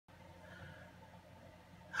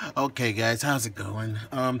Okay guys, how's it going?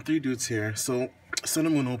 Three dudes here. So Sun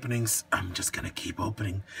and Moon openings, I'm just gonna keep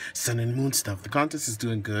opening Sun and Moon stuff. The contest is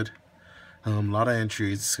doing good. A lot of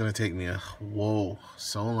entries. It's gonna take me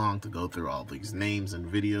so long to go through all these names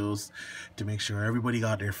and videos to make sure everybody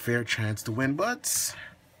got their fair chance to win. But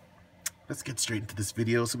let's get straight into this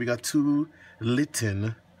video. So we got two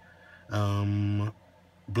Litten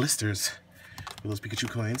blisters with those Pikachu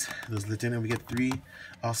coins, those Litten, and we get three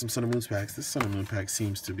awesome Sun and Moon packs. This Sun and Moon pack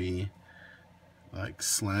seems to be like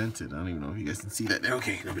slanted. I don't even know if you guys can see that.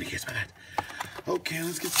 Okay, nobody cares about that. Okay,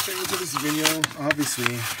 let's get straight into this video.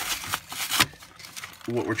 Obviously,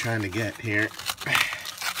 what we're trying to get here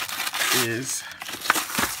is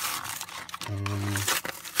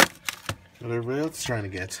what everybody else is trying to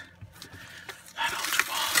get. That Ultra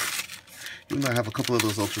Ball. Even though I have a couple of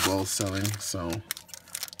those Ultra Balls selling, so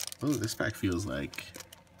oh, this pack feels like,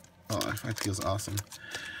 oh, that pack feels awesome.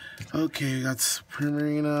 Okay, we got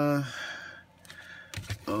Primarina.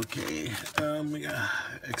 Okay, we got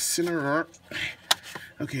Incineroar.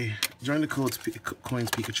 Okay, join the coins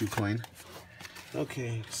Pikachu coin.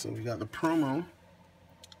 Okay, so we got the promo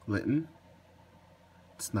Litten.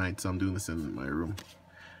 It's night, so I'm doing this in my room.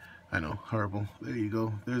 I know, horrible. There you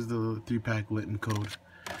go. There's the 3-pack Litten code.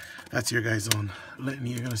 That's your guys' own. Litten,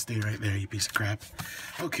 you're gonna stay right there, you piece of crap.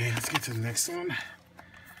 Okay, let's get to the next one.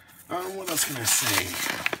 What else can I say?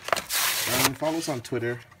 Follow us on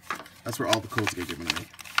Twitter. That's where all the codes get given away.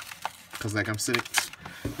 Cause like I'm sitting,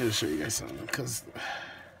 let me just show you guys something. Cause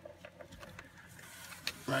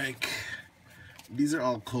like these are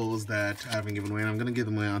all codes that I haven't given away. I'm gonna give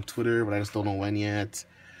them away on Twitter, but I just don't know when yet.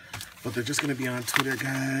 But they're just gonna be on Twitter,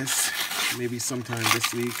 guys. Maybe sometime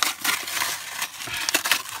this week.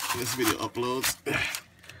 This video uploads,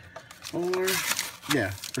 or yeah,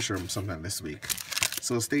 for sure, sometime this week.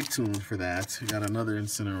 So stay tuned for that. We got another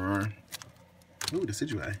Incineroar. Ooh,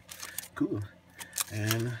 Decidueye. Cool.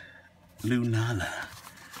 And Lunala.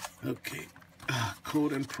 Okay.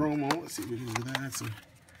 Code and promo. Let's see if we can do that. So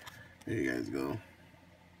there you guys go.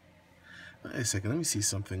 Wait a second. Let me see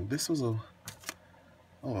something. This was a.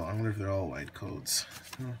 Oh, I wonder if they're all white codes.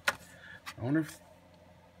 I wonder if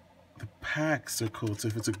the packs are codes. So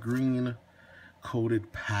if it's a green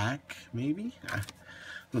coded pack, maybe?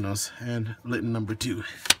 Who knows? And Litten number 2.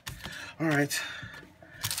 Alright.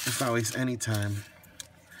 Let's not waste any time.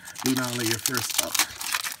 Lunala, you're first up.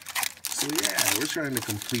 So yeah, we're trying to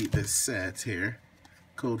complete this set here.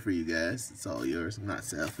 Code for you guys. It's all yours. I'm not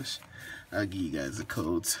selfish. I'll give you guys the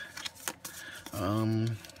codes.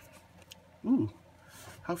 Ooh.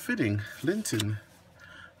 How fitting. Linton.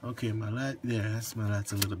 Okay, my lat, yeah, that's my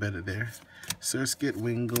lat's a little better there. Surskit,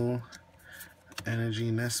 Wingull,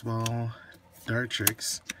 Energy, Nestball,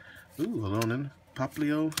 Dartrix, ooh, Alolan,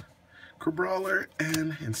 Poplio, Crabrawler,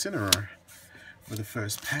 and Incineroar for the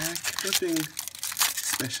first pack. Nothing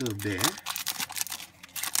special there.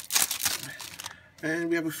 And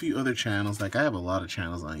we have a few other channels. Like, I have a lot of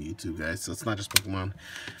channels on YouTube, guys, so it's not just Pokemon.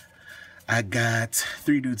 I got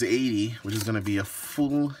 3 Dudes 80, which is going to be a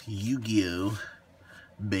full Yu-Gi-Oh!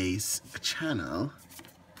 Base channel,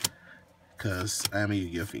 because I am a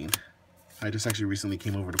Yu-Gi-Oh! Fiend. I just actually recently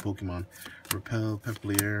came over to Pokemon. Repel,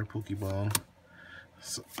 Peplier, Pokeball.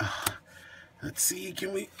 So, let's see,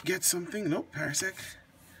 can we get something? Nope, Parasect.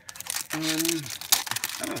 I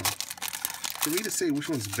don't know. For me to say which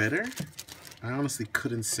one's better, I honestly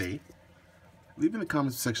couldn't say. Leave in the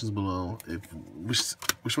comment sections below if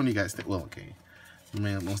which one you guys think. Well, okay,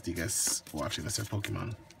 man, most of you guys watching this are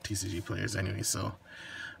Pokemon TCG players anyway, so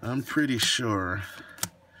I'm pretty sure,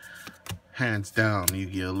 hands down,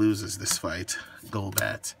 Yu-Gi-Oh! Loses this fight.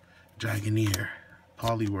 Golbat, Dragoneer,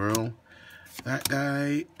 Poliwhirl, that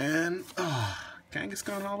guy, and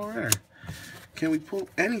Kangaskhan Hollow Rare. Can we pull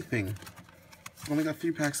anything? Only got 3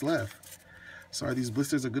 packs left. So are these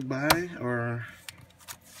blisters a goodbye, or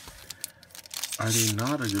are they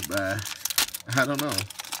not a goodbye? I don't know.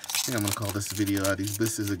 I think I'm gonna call this video, are these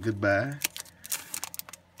blisters a goodbye?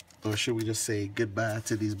 Or should we just say goodbye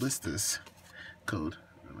to these blisters? Code.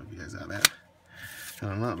 I don't know if you guys got that.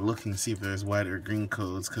 And I'm not looking to see if there's white or green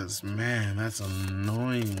codes, because, man, that's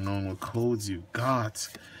annoying knowing what codes you got.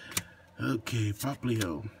 Okay,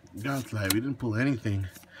 Poplio. Godfly. We didn't pull anything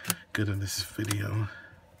good in this video.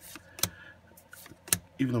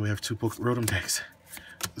 Even though we have 2 Rotom decks.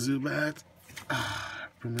 Zubat.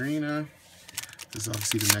 Primarina. This is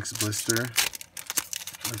obviously the next blister.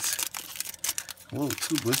 Whoa,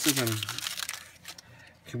 2 blisters, and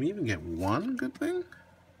can we even get one good thing?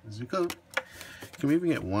 As we go. Can we even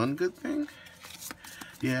get one good thing?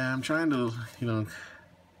 Yeah, I'm trying to, you know.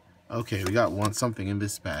 Okay, we got something in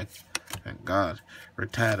this pack. Thank God.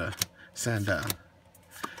 Rattata, Sandile,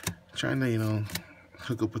 Trying to, you know,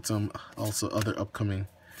 hook up with some also other upcoming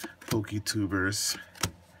PokeTubers.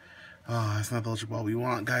 Ah, it's not the Ultra Ball we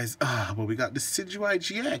want, guys. Ah, but we got the Decidueye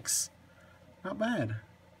GX. Not bad.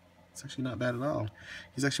 It's actually not bad at all.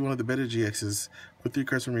 He's actually one of the better GXs. Put 3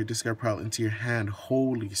 cards from your discard pile into your hand.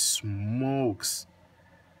 Holy smokes.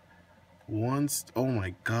 Once, oh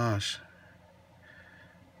my gosh.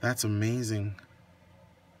 That's amazing.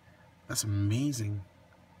 That's amazing.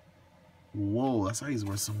 Whoa, that's why he's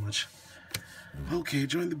worth so much. Okay,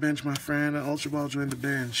 join the bench, my friend. Ultra Ball, join the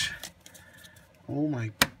bench. Oh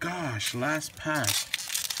my gosh, last pack.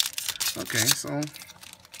 Okay, so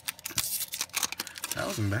that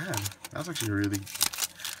wasn't bad. That was actually really,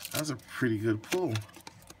 that was a pretty good pull.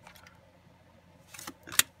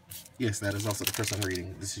 Yes, that is also the first I'm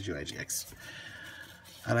reading. This is UIGX.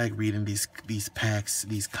 I like reading these packs,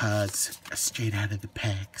 these cards straight out of the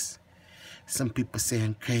packs. Some people say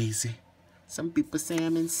I'm crazy. Some people say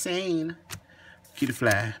I'm insane. Cutie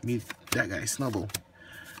Fly, meet that guy, Snubble.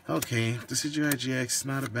 Okay, this is UIGX,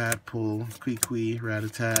 not a bad pull. Quee,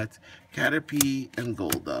 Ratatat, Caterpie, and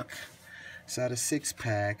Golduck. So out of 6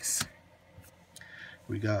 packs,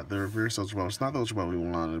 we got the reverse Ultra Ball. It's not the Ultra Ball we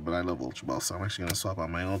wanted, but I love Ultra Ball, so I'm actually going to swap out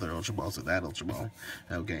my other Ultra Balls with that Ultra Ball.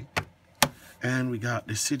 Okay. And we got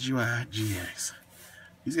the Decidueye GX.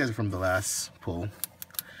 These guys are from the last pull,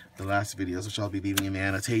 the last videos, which I'll be leaving in the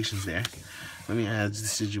annotations there. Let me add the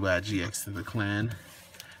Decidueye GX to the clan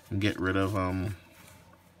and get rid of, oh,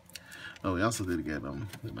 we also did get,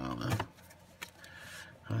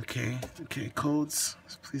 okay, codes.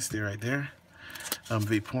 Please stay right there.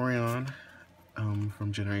 Vaporeon.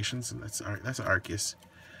 From Generations, and that's an Arceus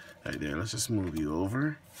right there. Let's just move you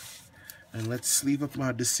over, and let's sleeve up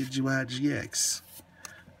my Decidueye GX.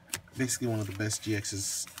 Basically, one of the best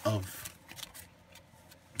GXs of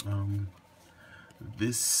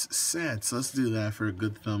this set. So let's do that for a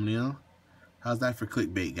good thumbnail. How's that for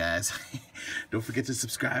clickbait, guys? Don't forget to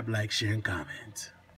subscribe, like, share, and comment.